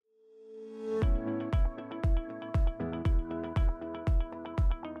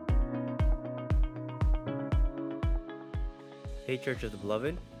Hey Church of the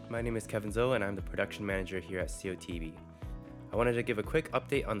Beloved, my name is Kevin Zoe and I'm the production manager here at COTB. I wanted to give a quick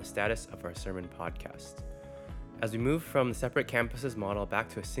update on the status of our sermon podcast. As we move from the separate campuses model back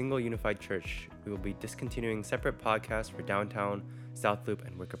to a single unified church, we will be discontinuing separate podcasts for Downtown, South Loop,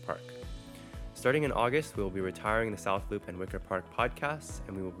 and Wicker Park. Starting in August, we will be retiring the South Loop and Wicker Park podcasts,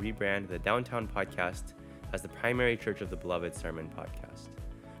 and we will rebrand the Downtown podcast as the primary Church of the Beloved sermon podcast.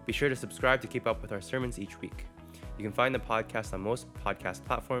 Be sure to subscribe to keep up with our sermons each week. You can find the podcast on most podcast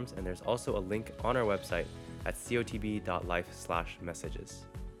platforms, and there's also a link on our website at cotb.life/messages.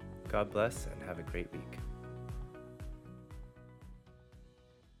 God bless and have a great week.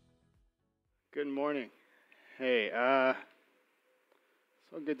 Good morning. Hey,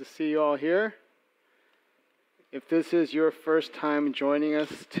 so good to see you all here. If this is your first time joining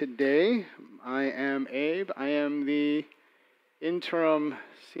us today, I am Abe. I am the interim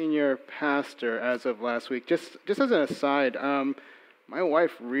senior pastor as of last week. Just as an aside, my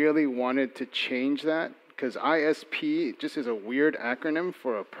wife really wanted to change that because ISP just is a weird acronym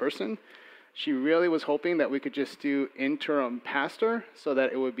for a person. She really was hoping that we could just do interim pastor so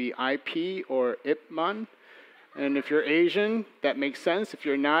that it would be IP or IPMAN. And if you're Asian, that makes sense. If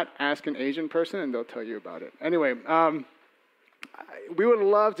you're not, ask an Asian person and they'll tell you about it. Anyway, we would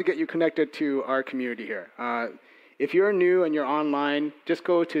love to get you connected to our community here. If you're new and you're online, just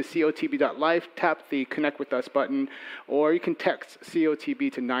go to cotb.life, tap the Connect With Us button, or you can text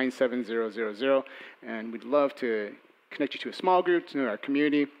COTB to 97000, and we'd love to connect you to a small group, to our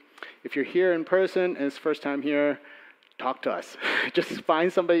community. If you're here in person and it's first time here, talk to us. Just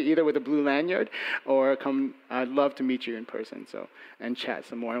find somebody either with a blue lanyard or come. I'd love to meet you in person and chat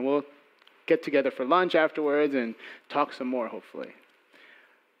some more. And we'll get together for lunch afterwards and talk some more, hopefully.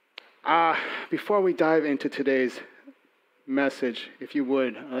 Before we dive into today's message, if you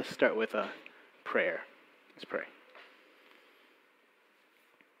would, let's start with a prayer. Let's pray.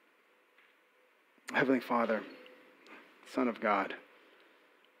 Heavenly Father, Son of God,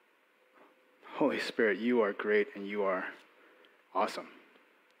 Holy Spirit, you are great and you are awesome.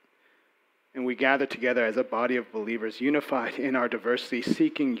 And we gather together as a body of believers, unified in our diversity,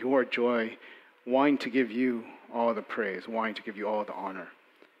 seeking your joy, wanting to give you all the praise, wanting to give you all the honor,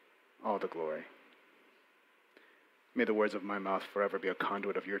 all the glory. May the words of my mouth forever be a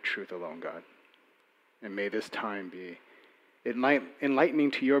conduit of your truth alone, God. And may this time be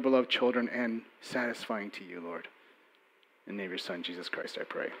enlightening to your beloved children and satisfying to you, Lord. In the name of your Son, Jesus Christ, I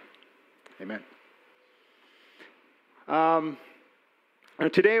pray. Amen.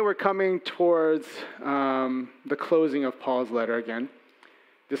 Today we're coming towards the closing of Paul's letter again,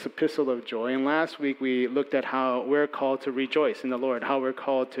 this epistle of joy. And last week we looked at how we're called to rejoice in the Lord, how we're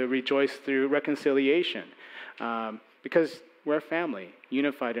called to rejoice through reconciliation, because we're a family,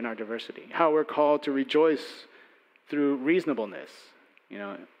 unified in our diversity. How we're called to rejoice through reasonableness,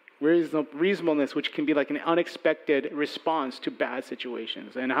 reasonableness, which can be like an unexpected response to bad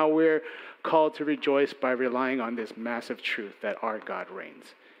situations, and how we're called to rejoice by relying on this massive truth that our God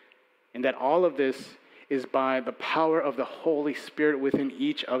reigns. And that all of this is by the power of the Holy Spirit within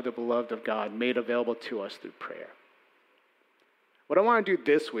each of the beloved of God, made available to us through prayer. What I want to do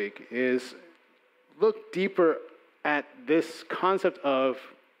this week is look deeper at this concept of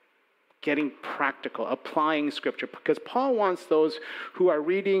getting practical, applying Scripture, because Paul wants those who are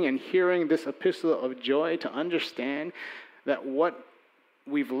reading and hearing this epistle of joy to understand that what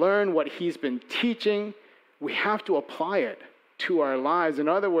we've learned, what he's been teaching, we have to apply it to our lives. In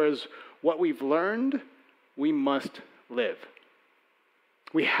other words, what we've learned, we must live.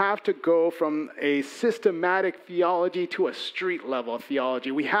 We have to go from a systematic theology to a street-level theology.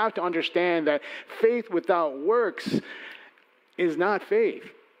 We have to understand that faith without works is not faith.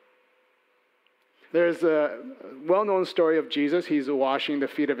 There's a well-known story of Jesus. He's washing the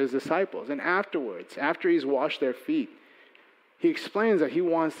feet of his disciples. And afterwards, after he's washed their feet, he explains that he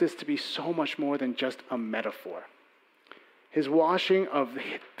wants this to be so much more than just a metaphor. His washing of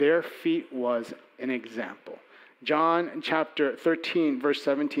their feet was an example. John chapter 13, verse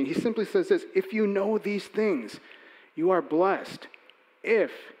 17, he simply says this: if you know these things, you are blessed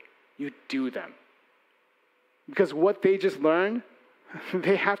if you do them. Because what they just learned,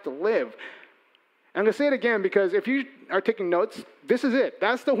 they have to live. I'm going to say it again because if you are taking notes, this is it.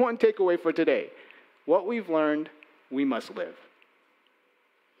 That's the one takeaway for today. What we've learned, we must live.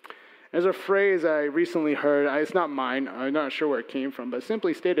 There's a phrase I recently heard. It's not mine. I'm not sure where it came from, but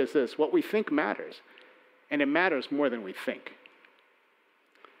simply stated as this: what we think matters, and it matters more than we think.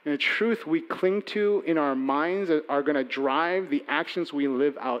 And the truth we cling to in our minds are going to drive the actions we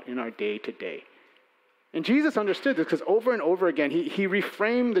live out in our day-to-day. And Jesus understood this because over and over again, he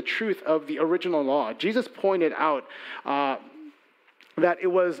reframed the truth of the original law. Jesus pointed out that it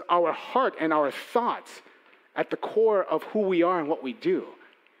was our heart and our thoughts at the core of who we are and what we do.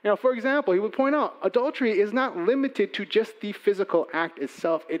 For example, he would point out, adultery is not limited to just the physical act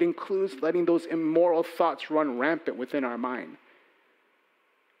itself. It includes letting those immoral thoughts run rampant within our mind.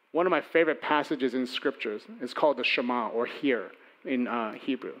 One of my favorite passages in scriptures is called the Shema, or hear in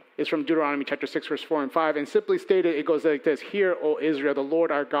Hebrew. It's from Deuteronomy chapter 6, verse 4 and 5. And simply stated, it goes like this: Hear, O Israel, the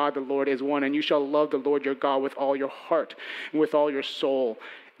Lord our God, the Lord is one, and you shall love the Lord your God with all your heart, and with all your soul,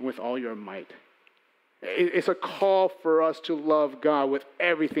 and with all your might. It's a call for us to love God with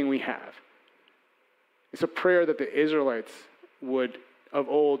everything we have. It's a prayer that the Israelites of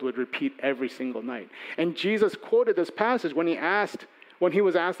old would repeat every single night. And Jesus quoted this passage when he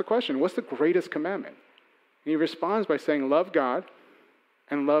was asked the question, what's the greatest commandment? And he responds by saying, love God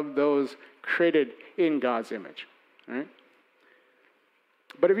and love those created in God's image. All right?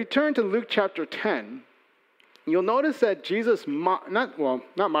 But if you turn to Luke chapter 10, you'll notice that Jesus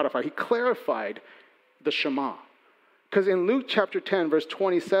he clarified the Shema. Because in Luke chapter 10, verse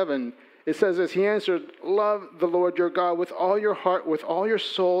 27, it says this: He answered, love the Lord your God with all your heart, with all your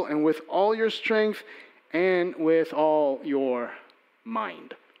soul, and with all your strength, and with all your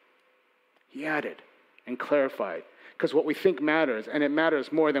mind. He added and clarified. Because what we think matters, and it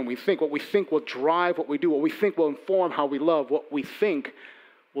matters more than we think. What we think will drive what we do. What we think will inform how we love. What we think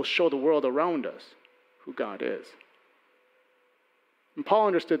will show the world around us who God is. And Paul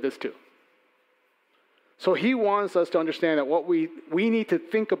understood this too. So he wants us to understand that what we need to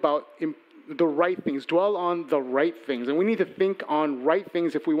think about the right things, dwell on the right things. And we need to think on right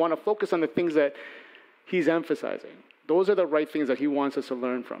things if we want to focus on the things that he's emphasizing. Those are the right things that he wants us to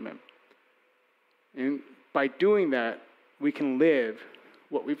learn from him. And by doing that, we can live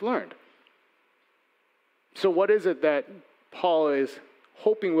what we've learned. So what is it that Paul is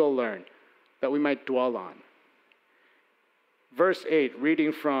hoping we'll learn that we might dwell on? Verse 8,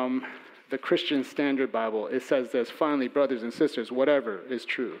 reading from the Christian Standard Bible, it says this: Finally, brothers and sisters, whatever is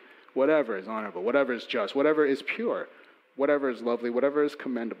true, whatever is honorable, whatever is just, whatever is pure, whatever is lovely, whatever is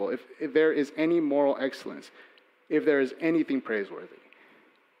commendable, if there is any moral excellence, if there is anything praiseworthy,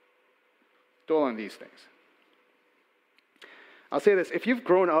 dwell on these things. I'll say this: if you've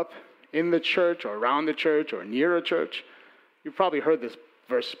grown up in the church or around the church or near a church, you've probably heard this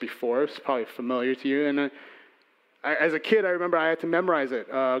verse before. It's probably familiar to you. And as a kid, I remember I had to memorize it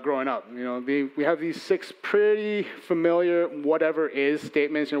growing up. We have these 6 pretty familiar whatever is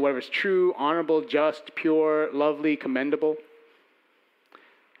statements, whatever is true, honorable, just, pure, lovely, commendable.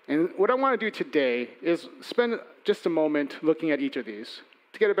 And what I want to do today is spend just a moment looking at each of these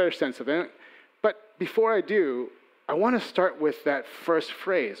to get a better sense of it. But before I do, I want to start with that first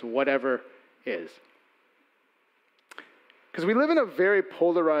phrase, whatever is. Because we live in a very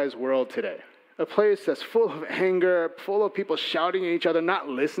polarized world today. A place that's full of anger, full of people shouting at each other, not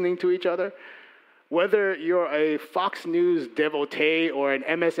listening to each other. Whether you're a Fox News devotee or an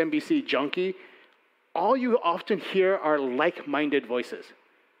MSNBC junkie, all you often hear are like-minded voices.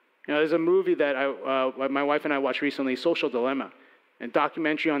 There's a movie that my wife and I watched recently, Social Dilemma, a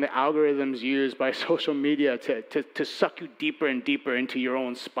documentary on the algorithms used by social media to suck you deeper and deeper into your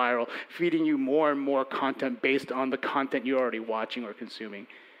own spiral, feeding you more and more content based on the content you're already watching or consuming,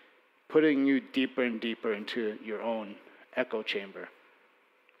 putting you deeper and deeper into your own echo chamber,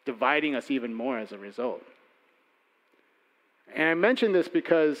 dividing us even more as a result. And I mention this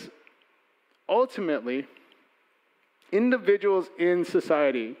because ultimately, individuals in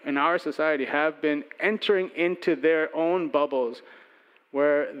society, in our society, have been entering into their own bubbles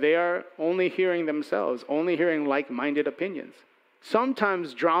where they are only hearing themselves, only hearing like-minded opinions,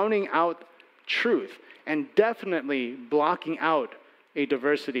 sometimes drowning out truth and definitely blocking out a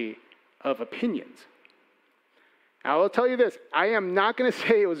diversity of opinions. I will tell you this: I am not going to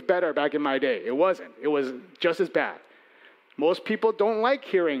say it was better back in my day. It wasn't. It was just as bad. Most people don't like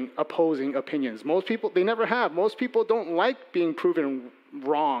hearing opposing opinions. They never have. Most people don't like being proven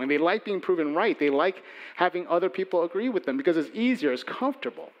wrong. They like being proven right. They like having other people agree with them because it's easier, it's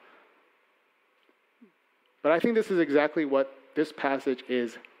comfortable. But I think this is exactly what this passage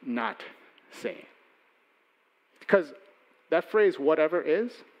is not saying. Because that phrase, whatever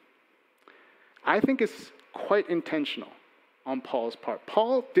is, I think it's quite intentional on Paul's part.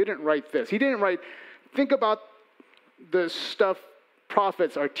 Paul didn't write this. He didn't write, think about the stuff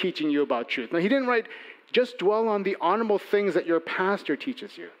prophets are teaching you about truth. Now, he didn't write, just dwell on the honorable things that your pastor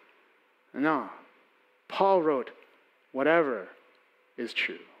teaches you. No. Paul wrote, whatever is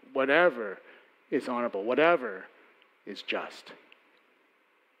true, whatever is honorable, whatever is just.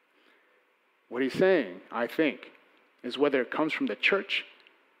 What he's saying, I think, is whether it comes from the church,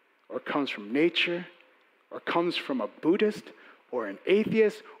 or comes from nature, or comes from a Buddhist, or an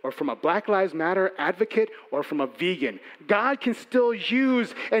atheist or from a Black Lives Matter advocate or from a vegan. God can still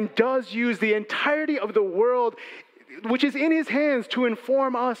use and does use the entirety of the world, which is in his hands, to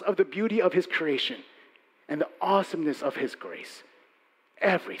inform us of the beauty of his creation and the awesomeness of his grace.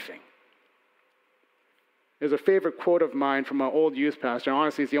 Everything. There's a favorite quote of mine from an old youth pastor.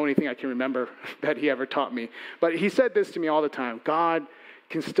 Honestly, it's the only thing I can remember that he ever taught me. But he said this to me all the time: God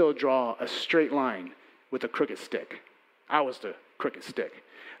can still draw a straight line with a crooked stick. I was the crooked stick.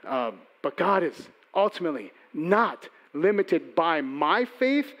 But God is ultimately not limited by my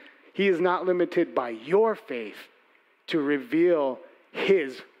faith. He is not limited by your faith to reveal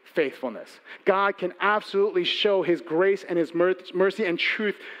his faithfulness. God can absolutely show his grace and his mercy and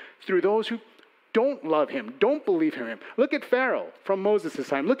truth through those who don't love him, don't believe in him. Look at Pharaoh from Moses'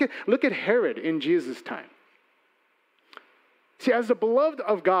 time. Look at Herod in Jesus' time. See, as the beloved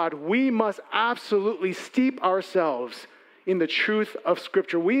of God, we must absolutely steep ourselves in the truth of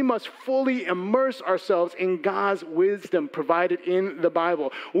Scripture. We must fully immerse ourselves in God's wisdom provided in the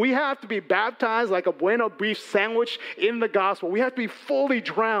Bible. We have to be baptized like a bueno beef sandwich in the gospel. We have to be fully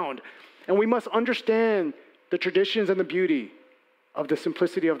drowned. And we must understand the traditions and the beauty of the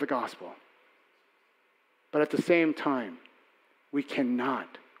simplicity of the gospel. But at the same time, we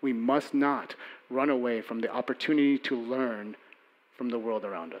must not run away from the opportunity to learn from the world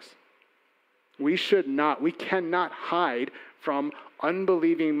around us. We cannot hide from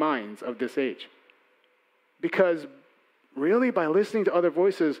unbelieving minds of this age. Because really, by listening to other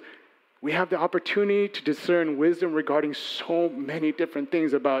voices, we have the opportunity to discern wisdom regarding so many different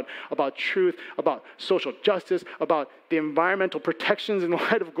things about truth, about social justice, about the environmental protections in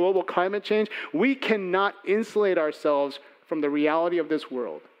light of global climate change. We cannot insulate ourselves from the reality of this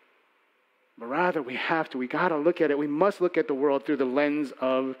world. But rather, we got to look at it. We must look at the world through the lens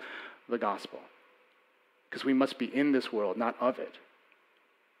of the gospel. Because we must be in this world, not of it,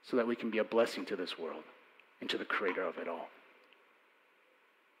 so that we can be a blessing to this world and to the creator of it all.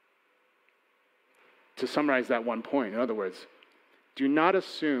 To summarize that one point, in other words, do not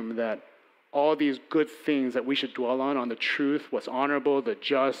assume that all these good things that we should dwell on the truth, what's honorable, the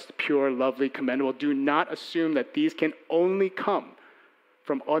just, pure, lovely, commendable, do not assume that these can only come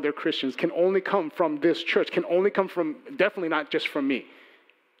from other Christians, can only come from this church, can only come from, definitely not just from me.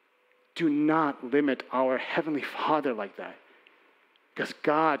 Do not limit our Heavenly Father like that. Because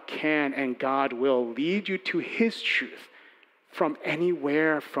God can and God will lead you to his truth from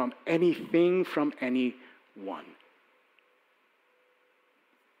anywhere, from anything, from anyone.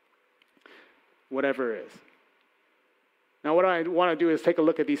 Whatever it is. Now, what I want to do is take a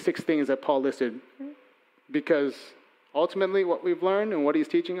look at these 6 things that Paul listed, because ultimately what we've learned and what he's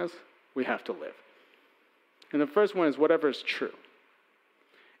teaching us, we have to live. And the first one is whatever is true.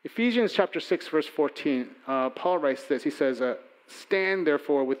 Ephesians chapter 6, verse 14, Paul writes this. He says, stand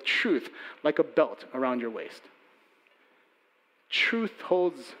therefore with truth like a belt around your waist. Truth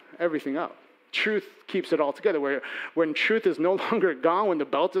holds everything up. Truth keeps it all together. When truth is no longer gone, when the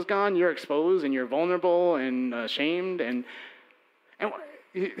belt is gone, you're exposed and you're vulnerable and ashamed. And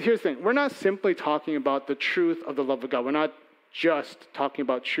here's the thing. We're not simply talking about the truth of the love of God. We're not just talking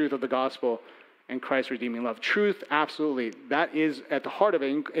about truth of the gospel and Christ's redeeming love. Truth, absolutely. That is at the heart of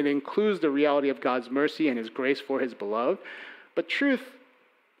it. It includes the reality of God's mercy and his grace for his beloved. But truth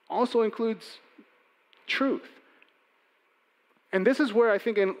also includes truth. And this is where I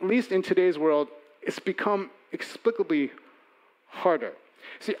think, at least in today's world, it's become explicably harder.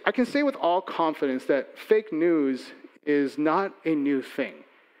 See, I can say with all confidence that fake news is not a new thing.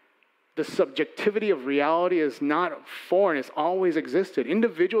 The subjectivity of reality is not foreign. It's always existed.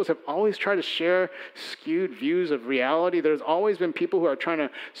 Individuals have always tried to share skewed views of reality. There's always been people who are trying to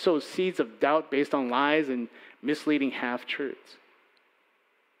sow seeds of doubt based on lies and misleading half-truths.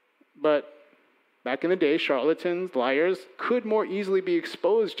 But back in the day, charlatans, liars could more easily be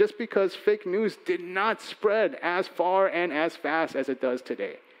exposed just because fake news did not spread as far and as fast as it does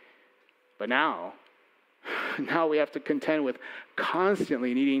today. But now we have to contend with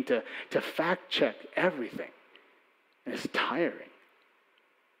constantly needing to fact check everything. And it's tiring.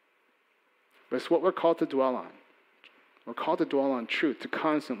 But it's what we're called to dwell on. We're called to dwell on truth, to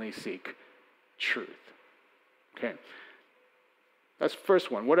constantly seek truth. Okay. That's the first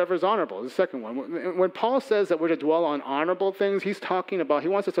one. Whatever is honorable is the second one. When Paul says that we're to dwell on honorable things, he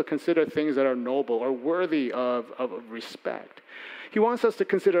wants us to consider things that are noble or worthy of respect. He wants us to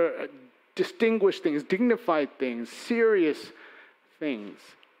consider distinguished things, dignified things, serious things.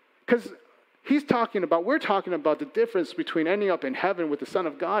 Because we're talking about the difference between ending up in heaven with the Son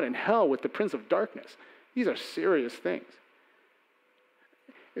of God and hell with the Prince of Darkness. These are serious things.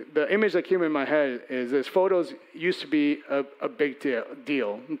 the image that came in my head is this. Photos used to be a big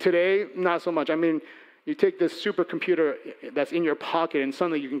deal. Today, not so much. I mean, you take this supercomputer that's in your pocket and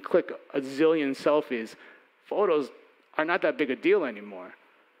suddenly you can click a zillion selfies. Photos are not that big a deal anymore.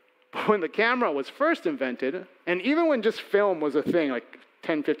 But when the camera was first invented, and even when just film was a thing like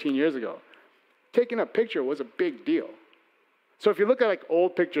 10, 15 years ago, taking a picture was a big deal. So if you look at like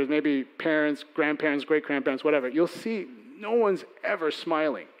old pictures, maybe parents, grandparents, great-grandparents, whatever, you'll see no one's ever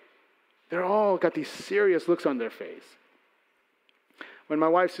smiling. They're all got these serious looks on their face. When my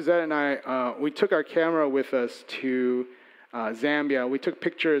wife Suzette and I, we took our camera with us to Zambia. We took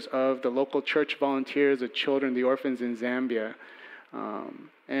pictures of the local church volunteers, the children, the orphans in Zambia.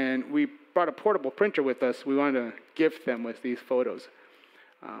 And we brought a portable printer with us. We wanted to gift them with these photos.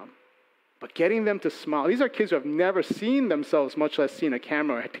 But getting them to smile, these are kids who have never seen themselves, much less seen a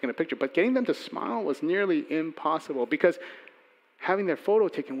camera or taken a picture, but getting them to smile was nearly impossible because having their photo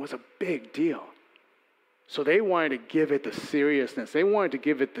taken was a big deal. So they wanted to give it the seriousness. They wanted to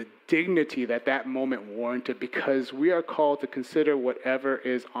give it the dignity that that moment warranted because we are called to consider whatever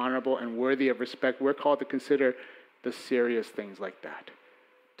is honorable and worthy of respect. We're called to consider the serious things like that,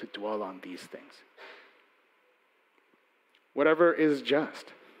 to dwell on these things. Whatever is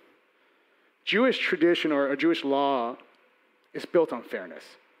just. Jewish tradition or Jewish law is built on fairness.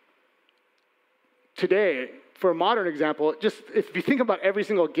 Today, for a modern example, just if you think about every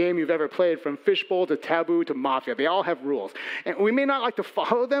single game you've ever played, from Fishbowl to Taboo to Mafia, they all have rules. And we may not like to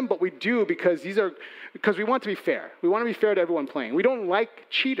follow them, but we do because we want to be fair. We want to be fair to everyone playing. We don't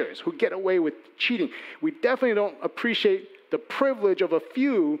like cheaters who get away with cheating. We definitely don't appreciate the privilege of a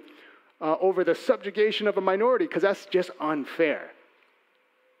few over the subjugation of a minority because that's just unfair.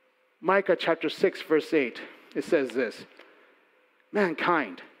 Micah chapter 6, verse 8, it says this,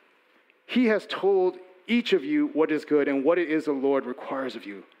 "Mankind, he has told each of you what is good and what it is the Lord requires of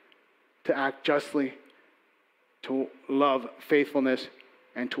you, to act justly, to love faithfulness,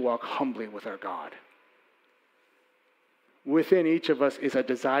 and to walk humbly with our God." Within each of us is a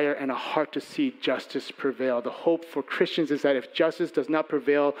desire and a heart to see justice prevail. The hope for Christians is that if justice does not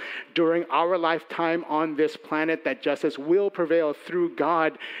prevail during our lifetime on this planet, that justice will prevail through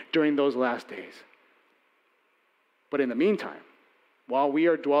God during those last days. But in the meantime, while we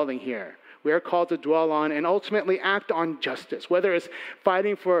are dwelling here, we are called to dwell on and ultimately act on justice, whether it's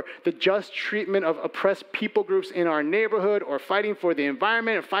fighting for the just treatment of oppressed people groups in our neighborhood or fighting for the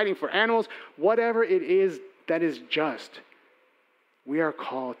environment or fighting for animals, whatever it is that is just. We are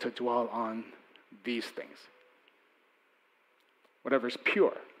called to dwell on these things. Whatever's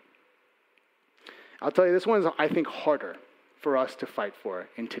pure. I'll tell you, this one is, I think, harder for us to fight for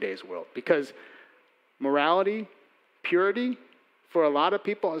in today's world because morality, purity, for a lot of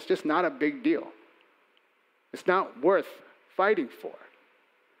people, it's just not a big deal. It's not worth fighting for.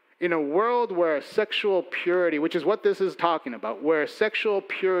 In a world where sexual purity, which is what this is talking about, where sexual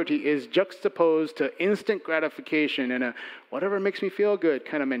purity is juxtaposed to instant gratification and a whatever makes me feel good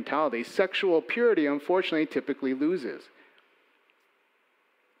kind of mentality, sexual purity, unfortunately, typically loses.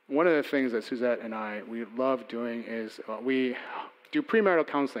 One of the things that Suzette and we love doing is we do premarital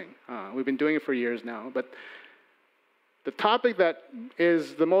counseling. We've been doing it for years now, but the topic that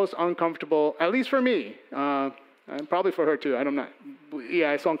is the most uncomfortable, at least for me, and probably for her too,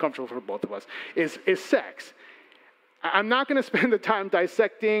 it's uncomfortable for both of us, is sex. I'm not going to spend the time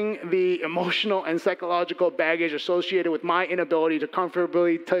dissecting the emotional and psychological baggage associated with my inability to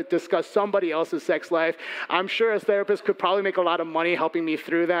comfortably discuss somebody else's sex life. I'm sure as therapists could probably make a lot of money helping me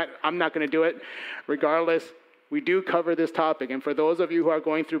through that. I'm not going to do it. Regardless, we do cover this topic. And for those of you who are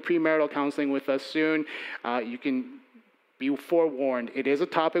going through premarital counseling with us soon, you can be forewarned. It is a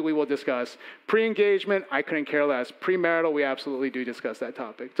topic we will discuss. Pre-engagement, I couldn't care less. Premarital, we absolutely do discuss that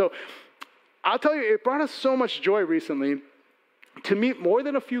topic. So I'll tell you, it brought us so much joy recently to meet more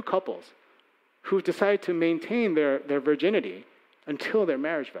than a few couples who've decided to maintain their virginity until their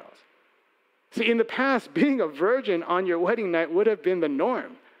marriage vows. See, in the past, being a virgin on your wedding night would have been the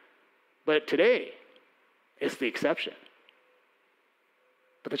norm. But today, it's the exception.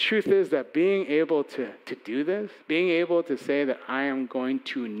 But the truth is that being able to do this, being able to say that I am going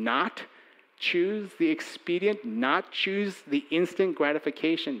to not choose the expedient, not choose the instant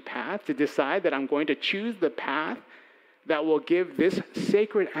gratification path, to decide that I'm going to choose the path that will give this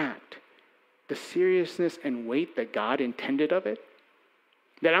sacred act the seriousness and weight that God intended of it,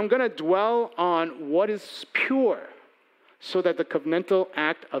 that I'm going to dwell on what is pure so that the covenantal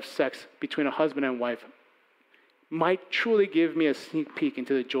act of sex between a husband and wife might truly give me a sneak peek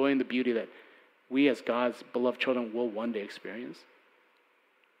into the joy and the beauty that we as God's beloved children will one day experience.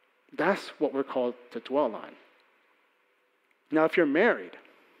 That's what we're called to dwell on. Now, if you're married,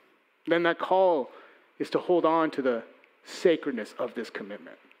 then that call is to hold on to the sacredness of this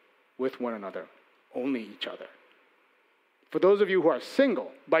commitment with one another, only each other. For those of you who are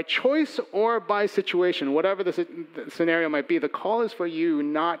single, by choice or by situation, whatever the scenario might be, the call is for you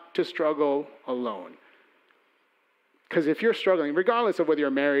not to struggle alone. Because if you're struggling, regardless of whether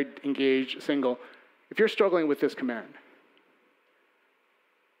you're married, engaged, single, if you're struggling with this command,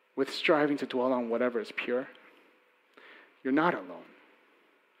 with striving to dwell on whatever is pure, you're not alone.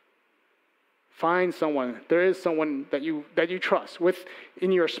 Find someone. There is someone that you trust.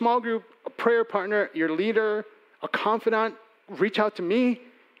 In your small group, a prayer partner, your leader, a confidant. Reach out to me,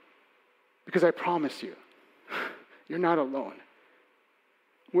 because I promise you, you're not alone.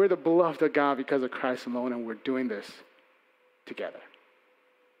 We're the beloved of God because of Christ alone, and we're doing this together.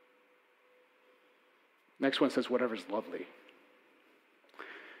 Next one says, whatever's lovely.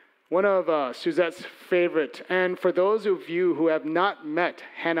 One of Suzette's favorite, and for those of you who have not met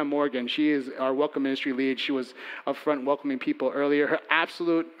Hannah Morgan, she is our Welcome Ministry lead. She was up front welcoming people earlier. Her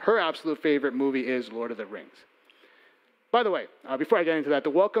absolute favorite movie is Lord of the Rings. By the way, before I get into that, the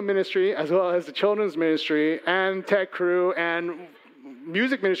Welcome Ministry, as well as the Children's Ministry and Tech Crew and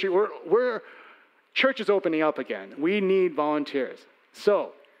Music Ministry, church is opening up again. We need volunteers.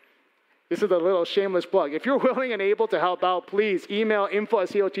 So, this is a little shameless plug. If you're willing and able to help out, please email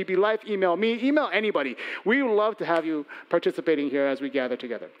info@COTB.life, email me, email anybody. We would love to have you participating here as we gather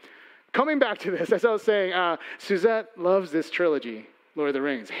together. Coming back to this, as I was saying, Suzette loves this trilogy, Lord of the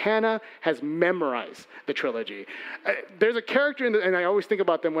Rings. Hannah has memorized the trilogy. There's a character, and I always think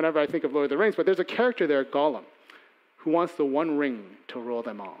about them whenever I think of Lord of the Rings, but there's a character there, Gollum, who wants the one ring to rule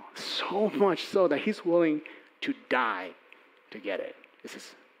them all. So much so that he's willing to die to get it. This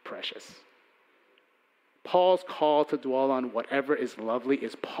is precious. Paul's call to dwell on whatever is lovely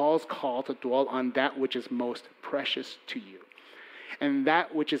is Paul's call to dwell on that which is most precious to you. And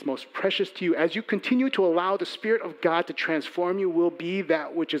that which is most precious to you, as you continue to allow the Spirit of God to transform you, will be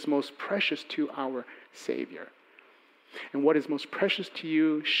that which is most precious to our Savior. And what is most precious to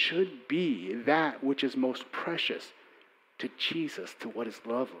you should be that which is most precious to Jesus, to what is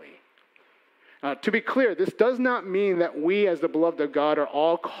lovely. To be clear, this does not mean that we, as the beloved of God, are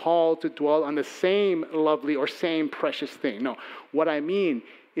all called to dwell on the same lovely or same precious thing. No, what I mean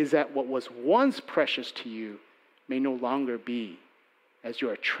is that what was once precious to you may no longer be, as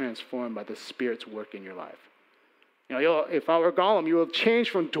you are transformed by the Spirit's work in your life. If I were Gollum, you will change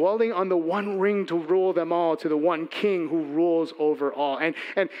from dwelling on the one ring to rule them all to the one king who rules over all.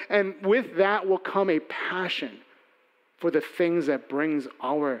 And with that will come a passion for the things that brings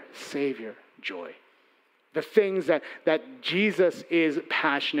our Savior joy. The things that Jesus is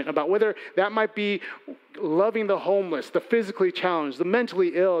passionate about, whether that might be loving the homeless, the physically challenged, the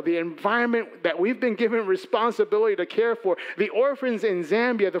mentally ill, the environment that we've been given responsibility to care for, the orphans in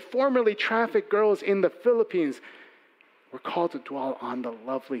Zambia, the formerly trafficked girls in the Philippines. We're called to dwell on the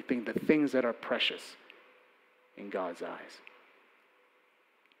lovely thing, the things that are precious in God's eyes.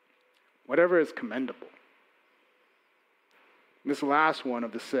 Whatever is commendable. This last one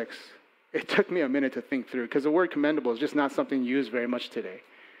of the 6, it took me a minute to think through, because the word commendable is just not something used very much today.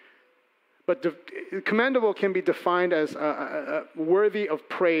 But commendable can be defined as worthy of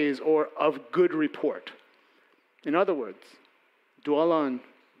praise or of good report. In other words, dwell on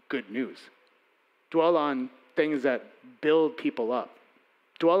good news. Dwell on things that build people up.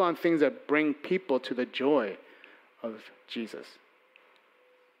 Dwell on things that bring people to the joy of Jesus.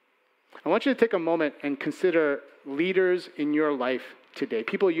 I want you to take a moment and consider leaders in your life today,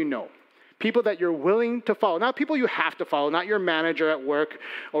 people you know. People that you're willing to follow. Not people you have to follow, not your manager at work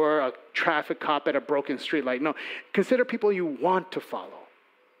or a traffic cop at a broken streetlight. No, consider people you want to follow.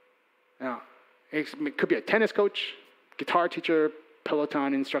 Now, it could be a tennis coach, guitar teacher,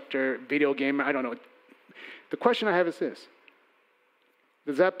 Peloton instructor, video gamer, I don't know. The question I have is this: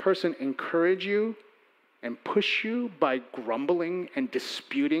 does that person encourage you and push you by grumbling and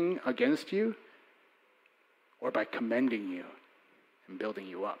disputing against you, or by commending you and building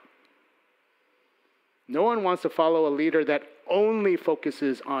you up? No one wants to follow a leader that only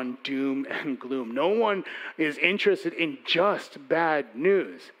focuses on doom and gloom. No one is interested in just bad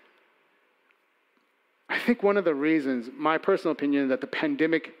news. I think one of the reasons, my personal opinion, that the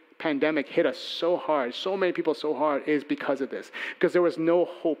pandemic hit us so hard, so many people so hard, is because of this. Because there was no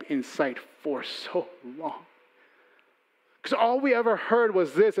hope in sight for so long. Because all we ever heard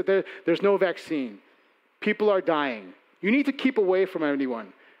was this, that there's no vaccine. People are dying. You need to keep away from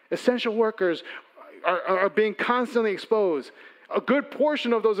anyone. Essential workers are being constantly exposed. A good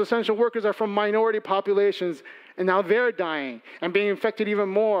portion of those essential workers are from minority populations, and now they're dying and being infected even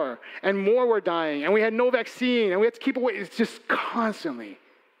more, and more were dying, and we had no vaccine, and we had to keep away. It's just constantly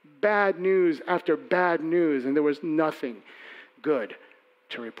bad news after bad news, and there was nothing good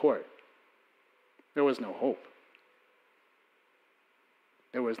to report. There was no hope.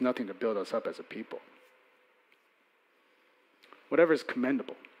 There was nothing to build us up as a people. Whatever is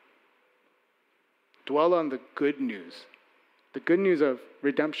commendable. Dwell on the good news of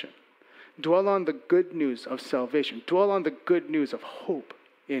redemption. Dwell on the good news of salvation. Dwell on the good news of hope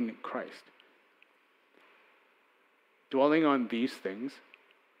in Christ. Dwelling on these things,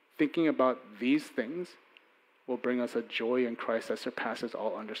 thinking about these things, will bring us a joy in Christ that surpasses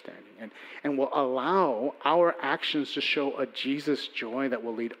all understanding and will allow our actions to show a Jesus joy that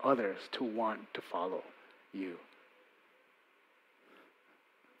will lead others to want to follow you.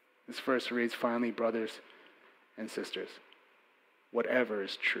 This verse reads, finally, brothers and sisters, whatever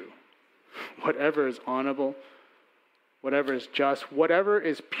is true, whatever is honorable, whatever is just, whatever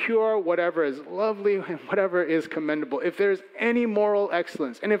is pure, whatever is lovely, and whatever is commendable. If there's any moral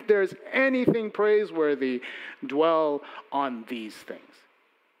excellence, and if there's anything praiseworthy, dwell on these things.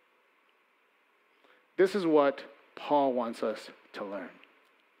 This is what Paul wants us to learn.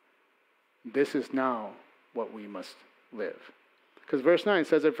 This is now what we must live. Because verse 9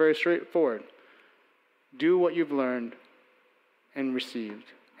 says it very straightforward. Do what you've learned and received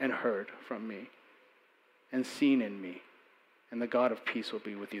and heard from me and seen in me, and the God of peace will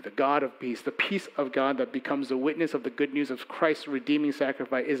be with you. The God of peace, the peace of God that becomes the witness of the good news of Christ's redeeming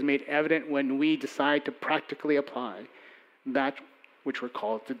sacrifice, is made evident when we decide to practically apply that which we're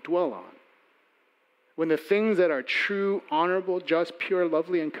called to dwell on. When the things that are true, honorable, just, pure,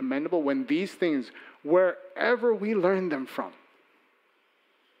 lovely, and commendable, when these things, wherever we learn them from,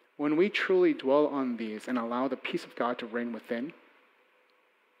 when we truly dwell on these and allow the peace of God to reign within,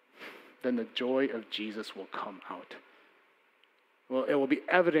 then the joy of Jesus will come out. Well, it will be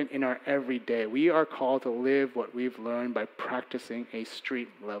evident in our everyday. We are called to live what we've learned by practicing a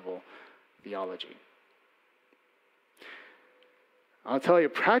street-level theology. I'll tell you,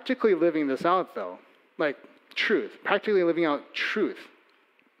 practically living this out, though, like truth, practically living out truth,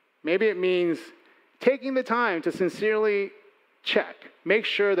 maybe it means taking the time to sincerely check. Make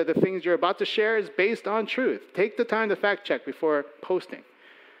sure that the things you're about to share is based on truth. Take the time to fact check before posting.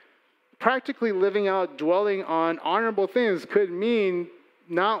 Practically living out, dwelling on honorable things could mean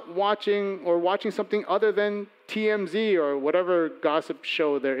not watching or watching something other than TMZ or whatever gossip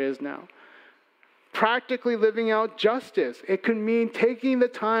show there is now. Practically living out justice. It could mean taking the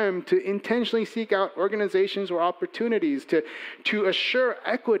time to intentionally seek out organizations or opportunities to assure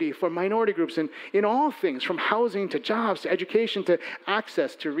equity for minority groups in all things, from housing to jobs to education to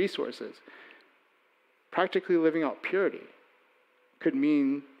access to resources. Practically living out purity could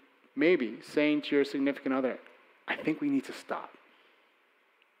mean maybe saying to your significant other, I think we need to stop.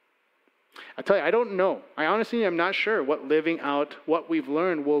 I tell you, I don't know. I honestly am not sure what living out what we've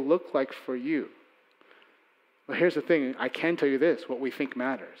learned will look like for you. But here's the thing. I can tell you this. What we think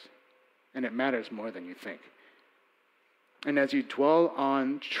matters. And it matters more than you think. And as you dwell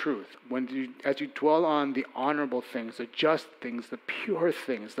on truth, as you dwell on the honorable things, the just things, the pure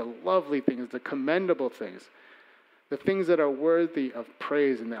things, the lovely things, the commendable things, the things that are worthy of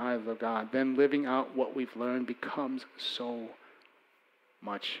praise in the eyes of God, then living out what we've learned becomes so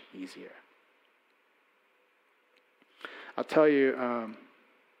much easier. I'll tell you,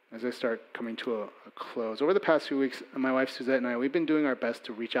 as I start coming to a close, over the past few weeks, my wife Suzette and I, we've been doing our best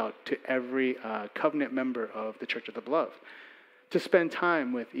to reach out to every covenant member of the Church of the Beloved, to spend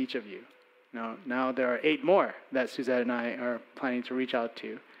time with each of you. Now there are 8 more that Suzette and I are planning to reach out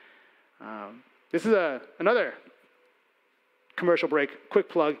to. This is another commercial break, quick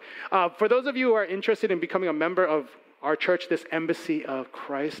plug. For those of you who are interested in becoming a member of our church, this embassy of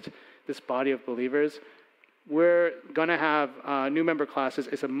Christ, this body of believers, we're going to have new member classes.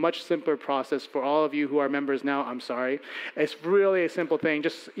 It's a much simpler process for all of you who are members now. I'm sorry. It's really a simple thing.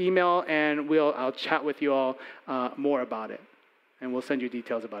 Just email and I'll chat with you all more about it. And we'll send you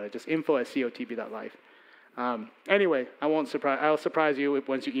details about it. Just info@cotb.life. Anyway, I'll surprise you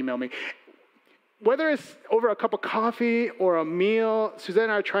once you email me. Whether it's over a cup of coffee or a meal, Suzette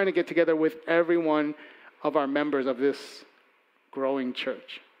and I are trying to get together with every one of our members of this growing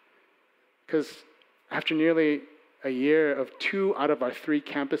church. Because after nearly a year of 2 out of our 3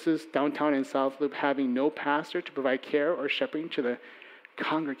 campuses, downtown and South Loop, having no pastor to provide care or shepherding to the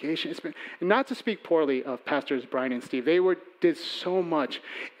congregation, it's been, and not to speak poorly of Pastors Brian and Steve, they did so much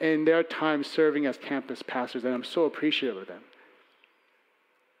in their time serving as campus pastors, and I'm so appreciative of them.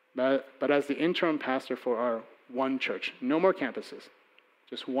 But as the interim pastor for our one church, no more campuses,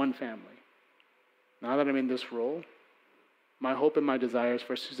 just one family. Now that I'm in this role, my hope and my desire is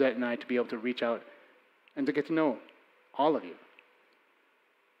for Suzette and I to be able to reach out and to get to know all of you.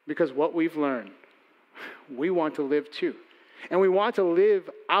 Because what we've learned, we want to live too. And we want to live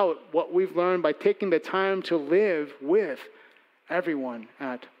out what we've learned by taking the time to live with everyone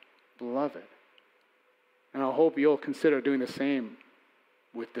at Beloved. And I hope you'll consider doing the same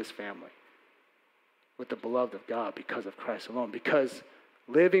with this family, with the beloved of God, because of Christ alone. Because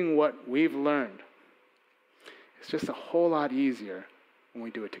living what we've learned is just a whole lot easier when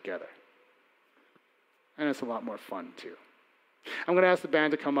we do it together. And it's a lot more fun too. I'm going to ask the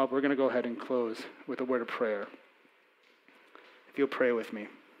band to come up. We're going to go ahead and close with a word of prayer. If you'll pray with me.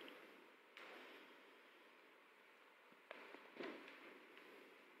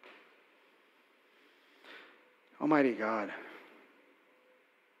 Almighty God,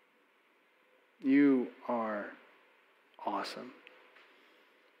 you are awesome.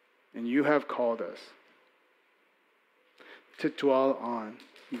 And you have called us to dwell on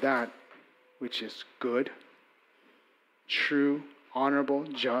that which is good, true, honorable,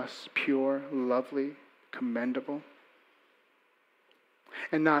 just, pure, lovely, commendable.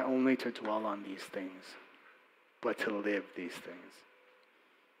 And not only to dwell on these things, but to live these things.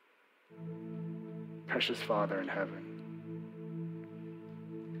 Precious Father in heaven,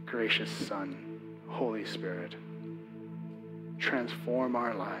 gracious Son, Holy Spirit, transform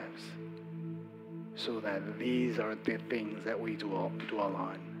our lives so that these are the things that we dwell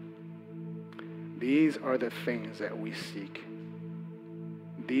on. These are the things that we seek.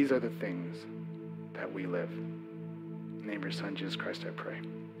 These are the things that we live. In the name of your Son, Jesus Christ, I pray.